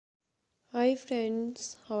Hi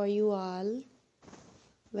friends, how are you all?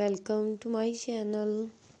 Welcome to my channel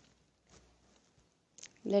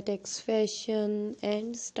Latex Fashion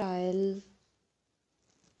and Style.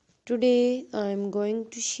 Today I am going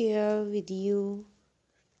to share with you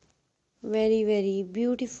very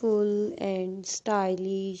beautiful and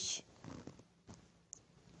stylish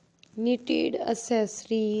knitted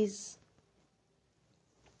accessories.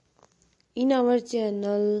 In our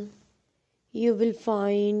channel you will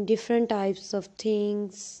find different types of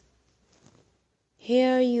things.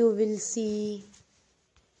 Here you will see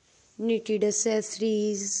knitted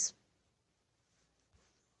accessories.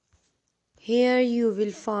 Here you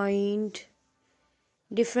will find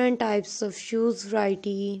different types of shoes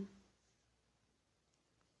variety.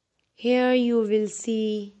 Here you will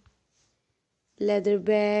see leather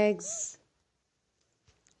bags,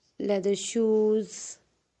 leather shoes,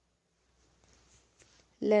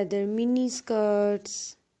 leather mini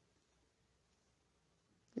skirts,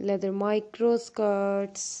 leather micro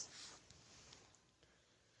skirts,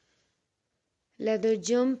 leather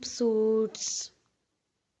jumpsuits,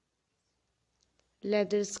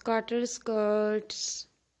 leather scatter skirts,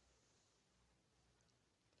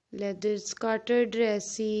 leather scatter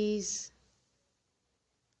dresses,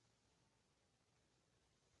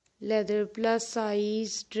 leather plus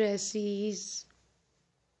size dresses,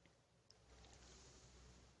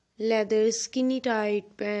 leather skinny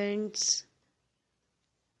tight pants,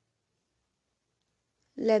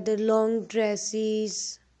 leather long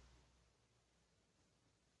dresses,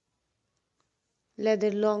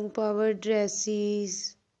 leather long power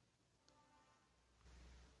dresses,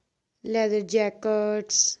 leather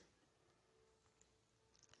jackets,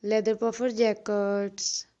 leather puffer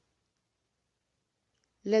jackets,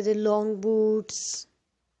 leather long boots,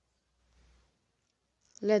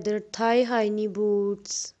 leather thigh high knee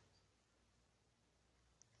boots,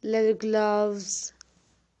 leather gloves,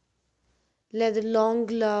 leather long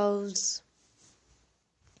gloves,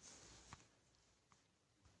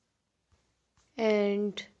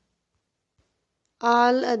 and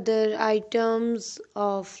all other items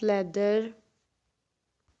of leather.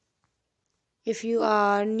 If you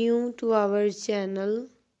are new to our channel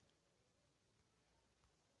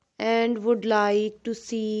and would like to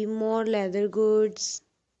see more leather goods,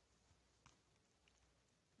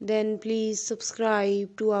 then please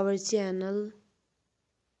subscribe to our channel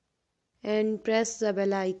and press the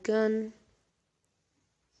bell icon.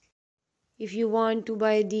 If you want to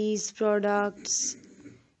buy these products,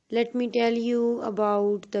 let me tell you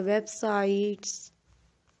about the websites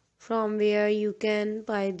from where you can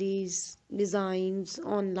buy these designs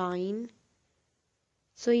online.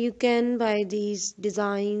 So you can buy these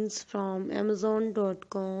designs from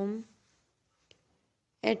Amazon.com,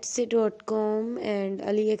 Etsy.com and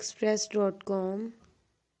AliExpress.com.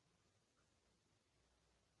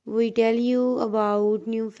 We tell you about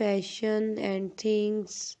new fashion and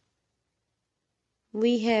things.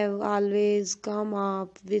 We have always come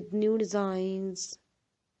up with new designs,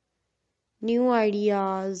 new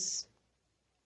ideas,